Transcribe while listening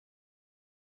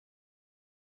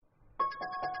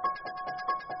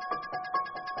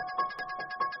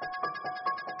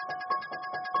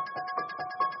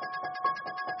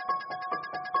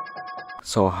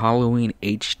So Halloween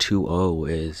H2O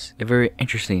is a very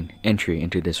interesting entry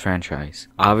into this franchise.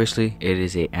 Obviously, it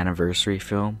is an anniversary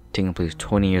film taking place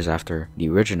 20 years after the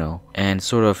original and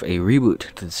sort of a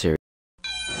reboot to the series.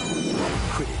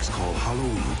 Critics call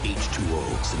Halloween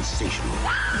H2O sensational,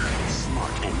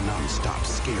 smart and non-stop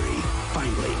scary.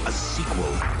 Finally, a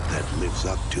sequel that lives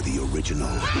up to the original.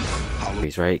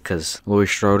 Right? Because Laurie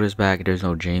Strode is back. There's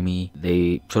no Jamie.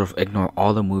 They sort of ignore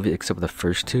all the movies except the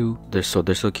first two. They're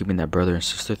still keeping that brother and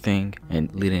sister thing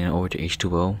and leading it over to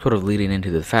H2O. Sort of leading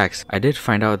into the facts. I did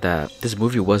find out that this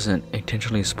movie wasn't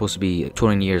intentionally supposed to be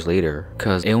 20 years later,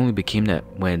 because it only became that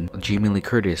when Jamie Lee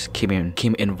Curtis came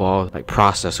involved, like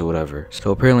process or whatever.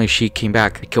 So apparently she came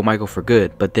back to kill Michael for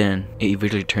good, but then it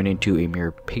eventually turned into a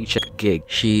mere paycheck gig.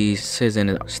 She says in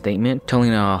a statement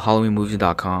telling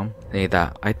HalloweenMovies.com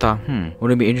that I thought,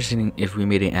 wouldn't it be interesting if we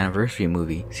made an anniversary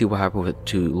movie? See what happened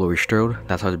to Laurie Strode.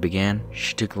 That's how it began.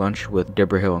 She took lunch with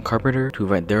Deborah Hill and Carpenter to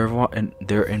invite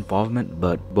their involvement,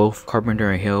 but both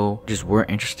Carpenter and Hill just weren't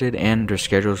interested and their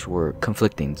schedules were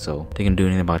conflicting, so they couldn't do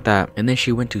anything about that. And then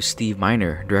she went to Steve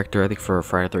Miner, director I think for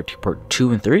Friday the 13th Part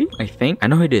 2 and 3, I think. I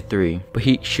know he did 3,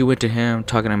 but she went to him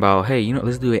talking about, hey,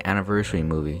 let's do an anniversary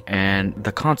movie. And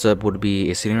the concept would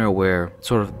be a scenario where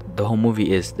sort of the whole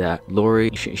movie is that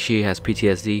Laurie, she has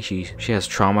PTSD, she has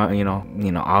trauma,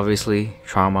 obviously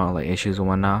trauma, like issues and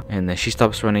whatnot, and then she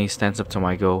stops running, stands up to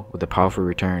Michael with a powerful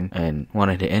return and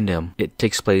wanted to end him. It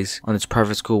takes place on this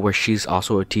private school where she's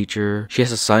also a teacher. She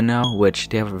has a son now, which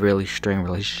they have a really strained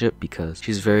relationship because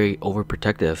she's very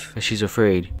overprotective. She's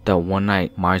afraid that one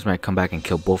night Myers might come back and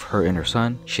kill both her and her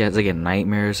son. She has like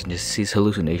nightmares and just sees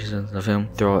hallucinations of him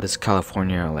throughout this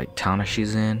California like town that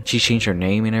she's in. She changed her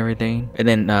name and everything, and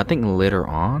then I think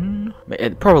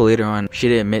probably later on she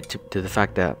did admit to the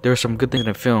fact that there were some good things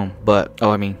in the film, but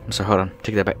I'm sorry, hold on,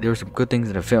 take that back. There were some good things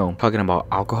in the film talking about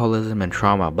alcoholism and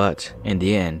trauma, but in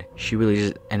the end she really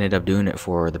just ended up doing it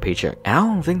for the paycheck. And I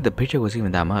don't think the paycheck was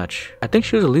even that much. I think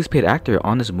she was the least paid actor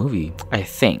on this movie. I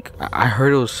think I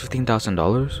heard it was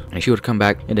 $15,000 and she would come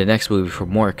back in the next movie for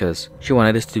more because she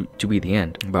wanted this to be the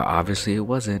end, but obviously it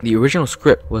wasn't. The original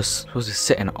script was supposed to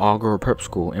set in an all-girl prep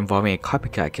school involving a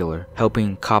copycat killer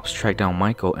helping cops track down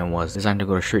Michael, and was designed to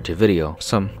go straight to video.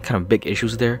 Some kind of big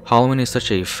issues there. Halloween is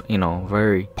such a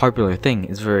very popular thing.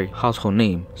 It's a very household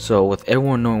name, so with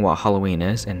everyone knowing what Halloween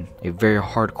is and a very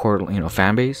hardcore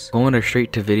fan base, going to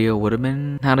straight to video would have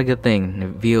been not a good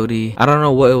thing. VOD, I don't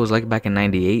know what it was like back in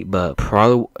 '98, but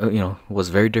probably was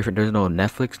very different. There's no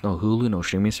Netflix, no Hulu, no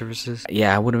streaming services.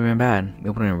 Yeah, it would have been bad. It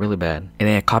would have been really bad. And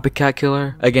then a copycat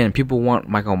killer, again, people want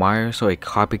Michael Myers, so a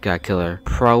copycat killer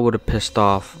probably would have pissed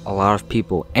off a lot of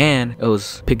people, and it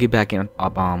was piggybacking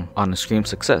up on the Scream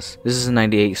success. This is in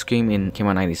 '98, Scream came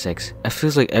out in '96. It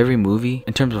feels like every movie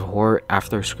in terms of horror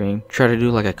after Scream try to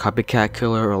do like a copycat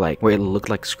killer or like where it looked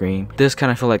like Scream. This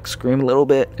kind of feel like Scream a little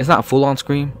bit. It's not full on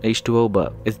Scream H2O,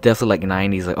 but it's definitely like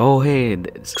 '90s, like, oh hey,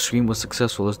 Scream was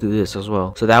successful, let's do this as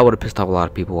well. So that would have pissed off a lot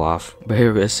of people off. But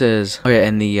here it says, oh yeah,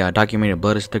 in the documentary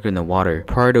Blood is Thicker Than Water,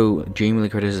 prior to Jamie Lee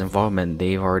Curtis' involvement,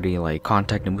 they've already like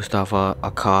contacted Mustafa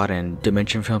Akkad and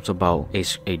Dimension Films about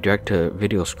a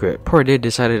direct-to-video script. Poor did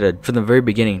decided that from the very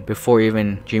beginning, before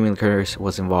even Jamie Lee Curtis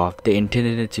was involved, they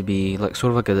intended it to be like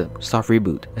sort of like a soft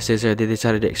reboot. It says there they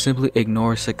decided to simply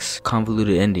ignore Six's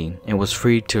convoluted ending and was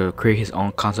free to create his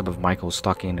own concept of Michael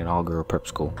stalking an all-girl prep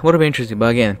school. Would have been interesting, but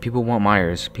again, people want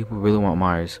Myers. People really want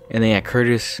Myers. And then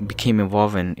Curtis became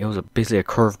involved, and it was basically a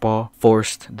curveball,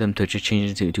 forced them to just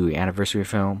change it to an anniversary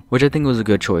film, which I think was a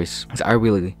good choice. I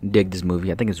really dig this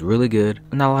movie. I think it's really good.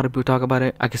 Not a lot of people talk about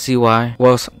it. I can see why.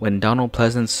 Well, when Donald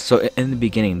Pleasance, so in the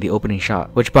beginning, the opening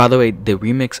shot, which by the way, the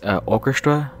remix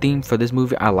orchestra theme for this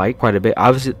movie I like quite a bit.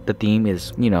 Obviously the theme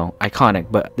is iconic,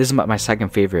 but this is my second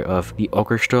favorite of the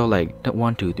orchestra, like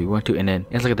 1 2 3 1 2, and then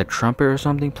it's like the trumpet or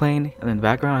something playing in the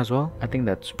background as well. I think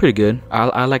that's pretty good.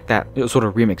 I like that sort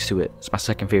of remix to it. It's my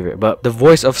second favorite. But the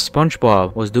voice of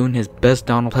SpongeBob was doing his best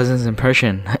Donald Pleasance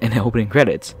impression in the opening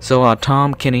credits. So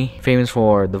Tom Kenny, famous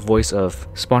for the voice of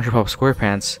SpongeBob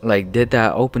SquarePants, like did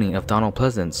that opening of Donald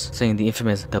Pleasance saying the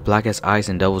infamous "the blackest eyes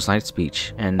in Devil's Night"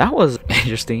 speech, and that was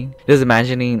interesting. Just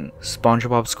imagining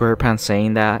SpongeBob SquarePants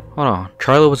saying that. Hold on,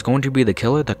 Charlie was going to be the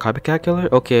killer, the copycat killer.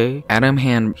 Okay, Adam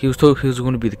Hand, he was told he was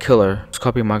going to be the killer, was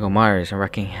copying Michael Myers and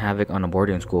wreaking havoc on a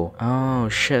boarding school. Oh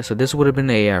shit! So this would have been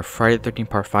a Friday the 13th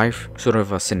Part 5 sort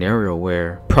of a scenario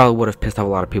where probably would have pissed off a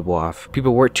lot of people off.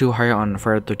 People weren't too high on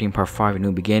Friday the 13th Part 5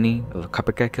 New Beginning of a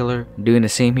copycat killer. Doing the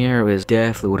same here was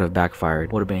definitely would have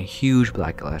backfired. Would have been a huge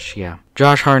backlash. Yeah.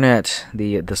 Josh Hartnett,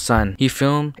 the son, He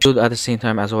filmed at the same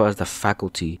time as well as The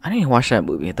Faculty. I didn't watch that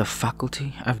movie, The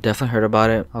Faculty. I've definitely heard about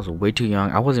it. I was way too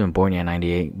young. I wasn't even born yet in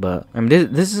 98, but I mean,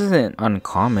 this isn't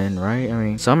uncommon, right? I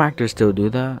mean, some actors still do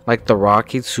that. Like The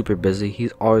Rock, he's super busy.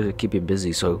 He's always keeping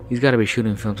busy, so he's got to be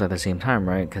shooting films at the same time,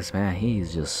 right? Because man,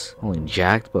 he's just only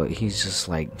jacked, but he's just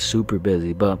like super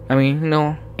busy. But I mean, you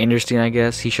know, interesting, I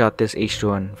guess. He shot this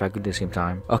H2O and Faculty at the same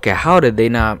time. Okay, how did they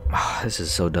not? Oh, this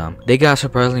is so dumb. They got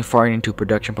surprisingly far into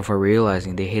production before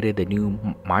realizing they hated the new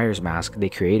Myers mask they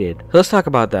created. So let's talk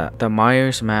about that. The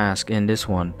Myers mask in this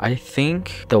one, I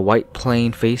think the white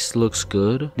plain face looks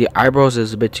good. The eyebrows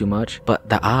is a bit too much, but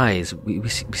the eyes, we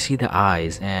see the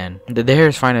eyes, and the hair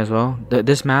is fine as well.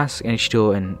 This mask in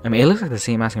H2O, and I mean, it looks like the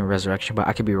same mask in Resurrection, but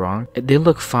I could be wrong. They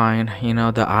look fine. You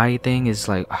know, the eye thing is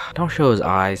like, don't show his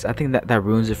eyes. I think that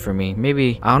ruins it for me.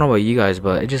 Maybe, I don't know about you guys,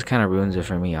 but it just kind of ruins it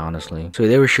for me, honestly. So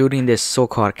they were shooting this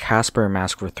so-called Casper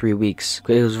mask for 3 weeks.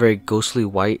 It was very ghostly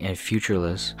white and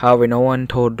futureless. However, no one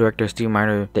told director Steve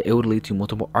Miner that it would lead to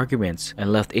multiple arguments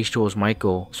and left H2O's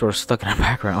Michael sort of stuck in the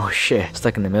background. Oh shit,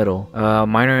 stuck in the middle.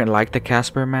 Miner liked the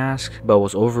Casper mask, but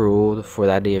was overruled for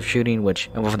that day of shooting, which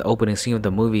involved the opening scene of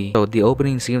the movie. So the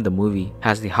opening scene of the movie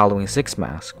has the Halloween 6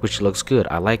 mask, which looks good.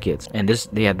 I like it. And this,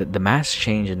 yeah, the mask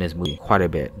changed in this movie quite a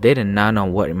bit. They did not know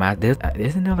what mask.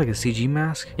 Isn't there like a CG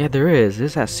mask? Yeah, there is.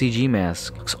 This that CG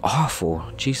mask looks awful.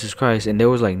 Jesus Christ. And there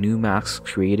was like new masks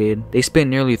created. They spent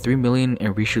nearly $3 million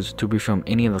in reshoots to refilm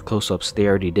any of the close-ups they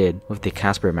already did with the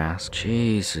Casper mask.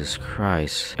 Jesus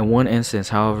Christ. In one instance,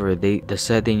 however, the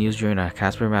set they used during a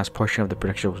Casper mask portion of the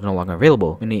production was no longer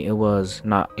available, meaning it was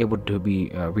not able to be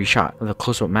reshot with the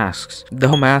close-up masks. The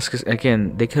whole mask is,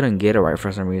 again, they couldn't get it right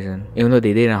for some reason, even though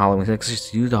they did in Halloween 6,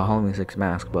 just use the Halloween 6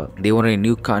 mask, but they wanted a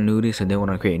new continuity, so they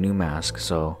want to create a new mask.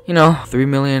 So, you know, 3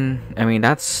 million, I mean,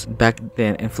 that's back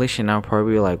then. Inflation now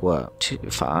probably like what,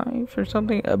 5 or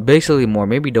something, basically more,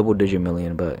 maybe double-digit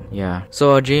million, but yeah.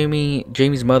 So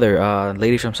Jamie's mother,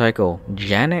 lady from Psycho,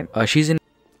 Janet, she's in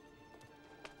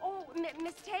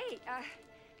Miss Tate,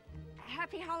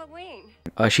 happy Halloween.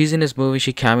 She's in this movie.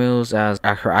 She cameos as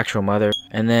her actual mother,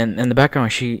 and then in the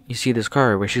background, you see this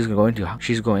car where she's going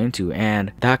into,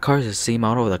 and that car is the same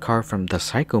model of the car from the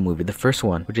Psycho movie, the first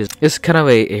one, which is it's kind of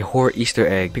a horror Easter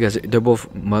egg because they're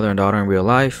both mother and daughter in real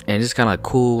life, and it's kind of a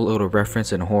cool little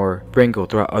reference in horror sprinkle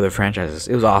throughout other franchises.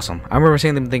 It was awesome. I remember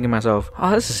seeing them thinking to myself,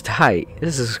 oh, this is tight.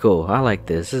 This is cool. I like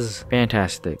this. This is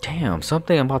fantastic. Damn,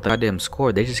 something about the goddamn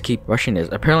score. They just keep rushing this.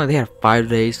 Apparently, they had 5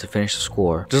 days to finish the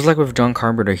score. Just like with John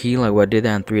Carpenter, he did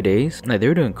that in 3 days. Like, they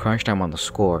were doing crunch time on the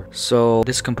score. So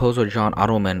this composer John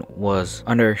Ottoman was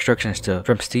under instructions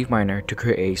from Steve Miner to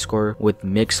create a score with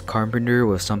mixed Carpenter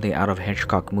with something out of a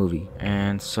Hitchcock movie.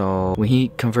 And so when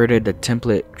he converted the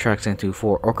template tracks into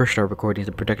 4 orchestra recordings,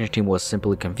 the production team was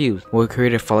simply confused. What we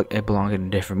created felt like it belonged in a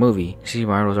different movie. Steve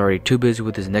Miner was already too busy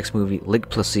with his next movie, Lick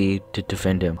Placide, to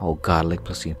defend him. Oh god, Lick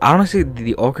Placide. Honestly,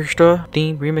 the orchestra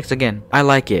theme remix, again, I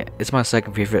like it. It's my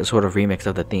second favorite sort of remix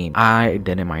of the theme. I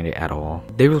didn't mind it at all.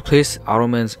 They replaced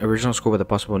Ottoman's original score with a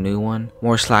possible new one,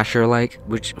 more slasher-like,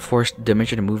 which forced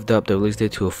Dimension to move up the release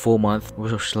date to a full month,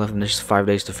 which left them just 5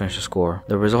 days to finish the score.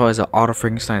 The result is that Otto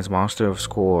Frankenstein's monster of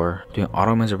score doing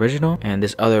Ottoman's original and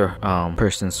this other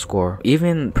person's score.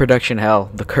 Even production hell,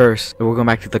 The Curse. We're going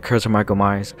back to The Curse of Michael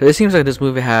Myers. So it seems like this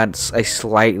movie had a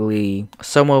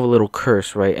somewhat of a little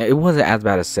curse, right? It wasn't as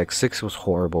bad as 6. 6 was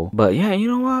horrible. But yeah, you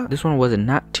know what? This one wasn't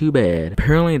not too bad.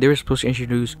 Apparently, they were supposed to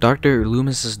introduce Dr.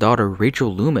 Loomis's daughter,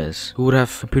 Rachel Loomis, who would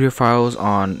have computer files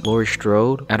on Laurie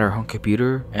Strode at her home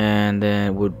computer and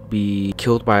then would be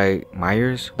killed by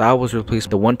Myers. That was replaced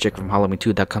with the one chick from Halloween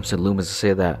 2 that comes to Loomis to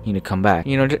say that you need to come back.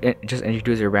 You know, just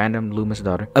introduce a random Loomis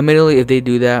daughter. Admittedly, if they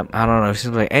do that, I don't know. It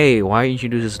seems like, hey, why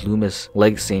introduce this Loomis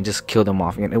legacy and just kill them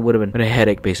off? And it would have been a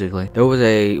headache, basically. There was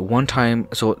a one-time,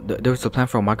 so there was a plan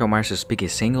for Michael Myers to speak a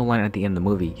single line at the end of the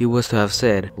movie. He was to have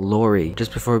said Laurie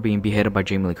just before being beheaded by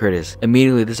Jamie Lee Curtis.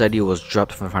 Immediately, this idea was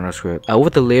dropped from the final script.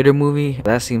 With the later movie,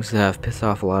 that seems to have pissed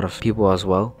off a lot of people as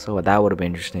well. So that would have been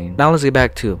interesting. Now let's get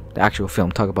back to the actual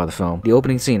film. Talk about the film. The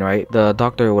opening scene, right? The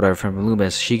doctor or whatever from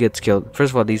Loomis, she gets killed.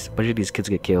 First of all, bunch of these kids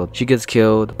get killed. She gets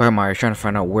killed by Myers trying to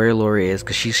find out where Laurie is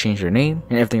because she's changed her name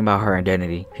and everything about her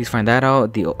identity. He's find that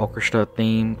out. The orchestra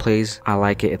theme plays. I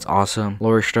like it. It's awesome.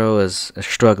 Laurie Strode is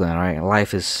struggling, right?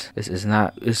 Life is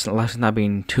not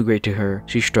being too great to her.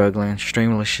 She's struggling.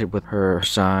 Strained relationship with her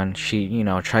son. She,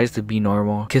 tries to be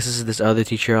normal. Kisses this other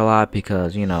teacher a lot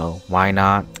because, why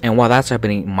not? And while that's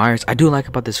happening, Myers, I do like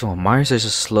about this film, Myers is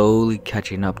just slowly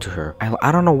catching up to her.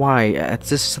 I don't know why, it's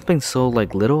just something so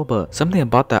like little, but something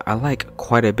about that I like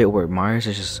quite a bit, where Myers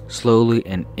is just slowly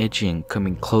and itching,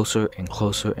 coming closer and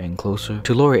closer and closer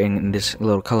to Laurie in this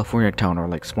little California town, or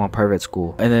like small private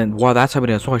school. And then while that's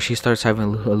happening as well, she starts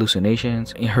having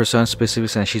hallucinations. And her son specifically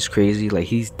saying she's crazy, like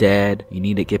he's dead, you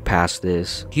need to get past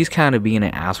this. He's kind of being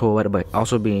an asshole about it, but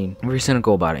also being very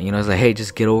cynical about it. You know, it's like, hey,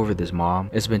 just get over this, mom.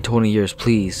 It's been 20 years,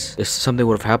 please. If something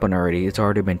would have happened already, it's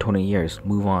already been 20 years.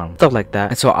 Move on. Stuff like that.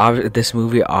 And so this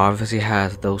movie obviously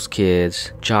has those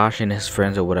kids, Josh and his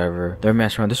friends or whatever. They're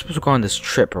messing around. They're supposed to go on this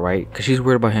trip, right? Because she's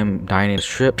worried about him dying in this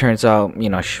trip. Turns out, you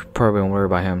know, she's probably worried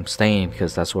about him staying,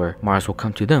 because that's where Myers will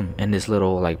come to them in this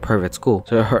little like private school.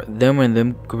 So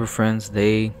them group of friends,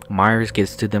 Myers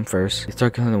gets to them first. They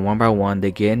start killing them one by one.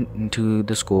 They get into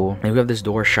the school, and we have this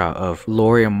door shot of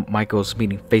Laurie and Michael's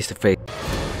meeting face to face.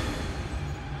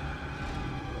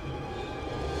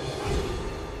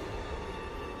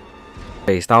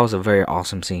 That was a very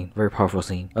awesome scene, very powerful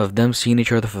scene of them seeing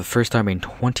each other for the first time in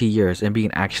 20 years and being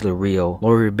actually real.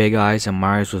 Laurie with big eyes and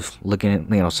Myers was looking at,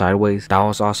 you know, sideways. That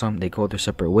was awesome. They go their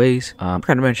separate ways. Kind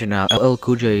of mention now, LL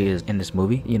Cool J is in this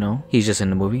movie. You know, he's just in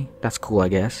the movie. That's cool, I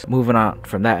guess. Moving on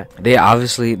from that, they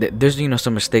obviously there's, you know,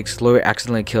 some mistakes. Laurie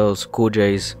accidentally kills Cool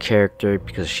J's character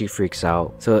because she freaks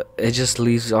out. So it just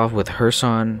leaves off with her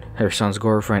son's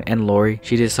girlfriend, and Laurie.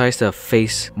 She decides to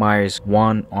face Myers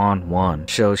one-on-one.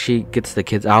 So she gets the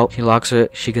kids out, she locks her,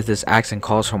 she gets this axe and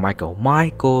calls for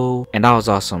Michael, and that was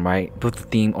awesome, right? With the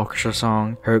theme orchestra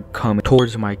song, her coming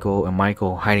towards Michael and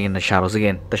Michael hiding in the shadows.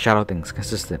 Again, the shadow thing's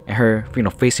consistent, and her, you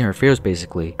know, facing her fears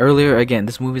basically. Earlier, again,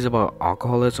 this movie's about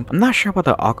alcoholism. I'm not sure about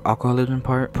the alcoholism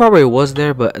part. Probably was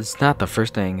there, but it's not the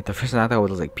first thing. The first thing I thought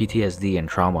was like PTSD and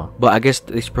trauma, but I guess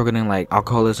they spoke in like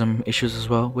alcoholism issues as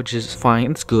well, which is fine.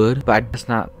 It's good, but it's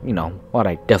not, you know, what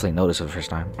I definitely noticed for the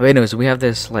first time. But anyways, we have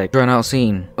this like drawn out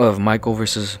scene of Michael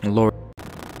versus Laurie.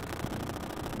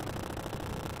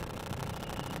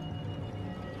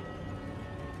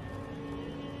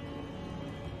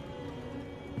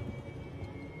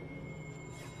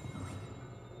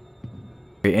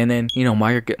 And then, you know,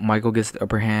 Michael gets the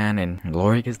upper hand and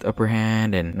Laurie gets the upper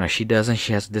hand, and, you know, she doesn't.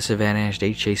 She has a disadvantage.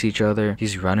 They chase each other.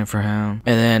 He's running for him.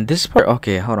 And then this part,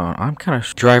 okay, hold on. I'm kind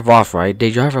of drive off, right? They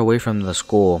drive away from the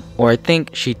school, or I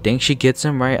think she thinks she gets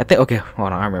him, right? I think, okay,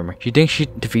 hold on, I remember. She thinks she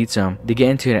defeats him. They get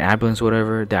into an ambulance,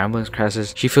 whatever. The ambulance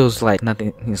crashes. She feels like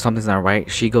nothing, you know, something's not right.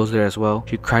 She goes there as well.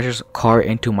 She crashes a car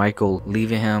into Michael,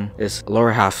 leaving him his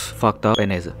lower half fucked up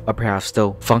and his upper half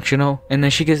still functional. And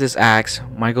then she gets this axe.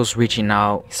 Michael's reaching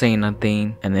out, saying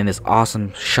nothing, and then this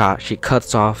awesome shot, she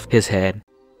cuts off his head.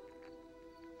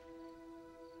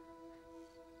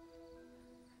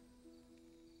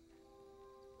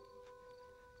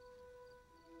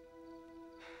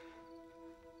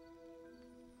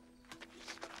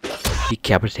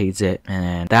 Decapitates it,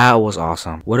 and that was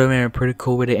awesome. Would have been a pretty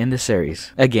cool way to end the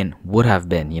series. Again, would have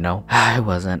been, you know. It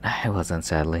wasn't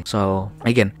sadly. So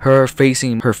again, her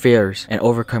facing her fears and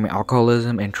overcoming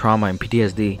alcoholism and trauma and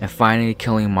PTSD and finally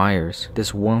killing Myers.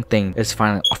 This one thing is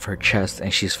finally off her chest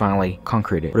and she's finally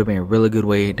conquered it. Would have been a really good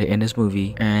way to end this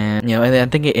movie. And, you know, and then I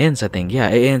think it ends, it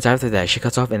ends after that. She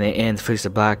cuts off and it ends, face to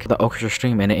black, the orchestra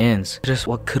stream, and it ends. Just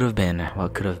what could have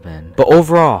been. But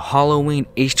overall, Halloween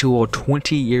H2O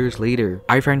 20 years later,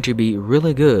 I find to be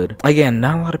really good. Again,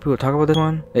 not a lot of people talk about this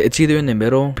one. It's either in the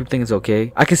middle, people think it's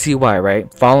okay. I can see why,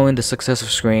 right? Following the success of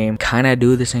Scream, kind of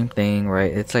do the same thing,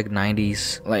 right? It's like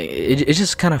 90s. Like, it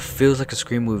just kind of feels like a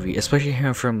Scream movie, especially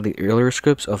hearing from the earlier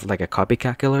scripts of like a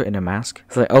copycat killer in a mask.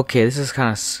 It's like, okay, this is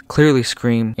kind of clearly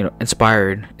Scream, you know,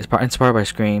 inspired by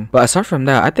Scream. But aside from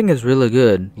that, I think it's really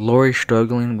good. Laurie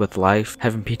struggling with life,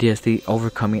 having PTSD,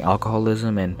 overcoming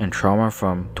alcoholism and trauma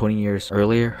from 20 years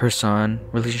earlier. Her son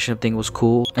relationship thing was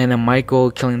cool, and then Michael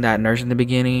killing that nurse in the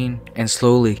beginning and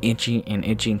slowly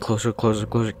inching closer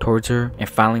towards her, and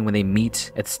finally when they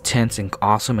meet, it's tense and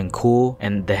awesome and cool,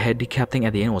 and the head decap thing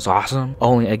at the end was awesome.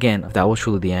 Only again, if that was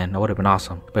truly the end, that would have been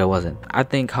awesome, but it wasn't. I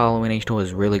think Halloween H2O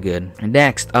is really good.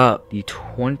 Next up, the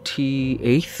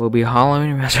 28th will be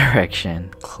Halloween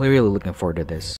Resurrection. Clearly looking forward to this.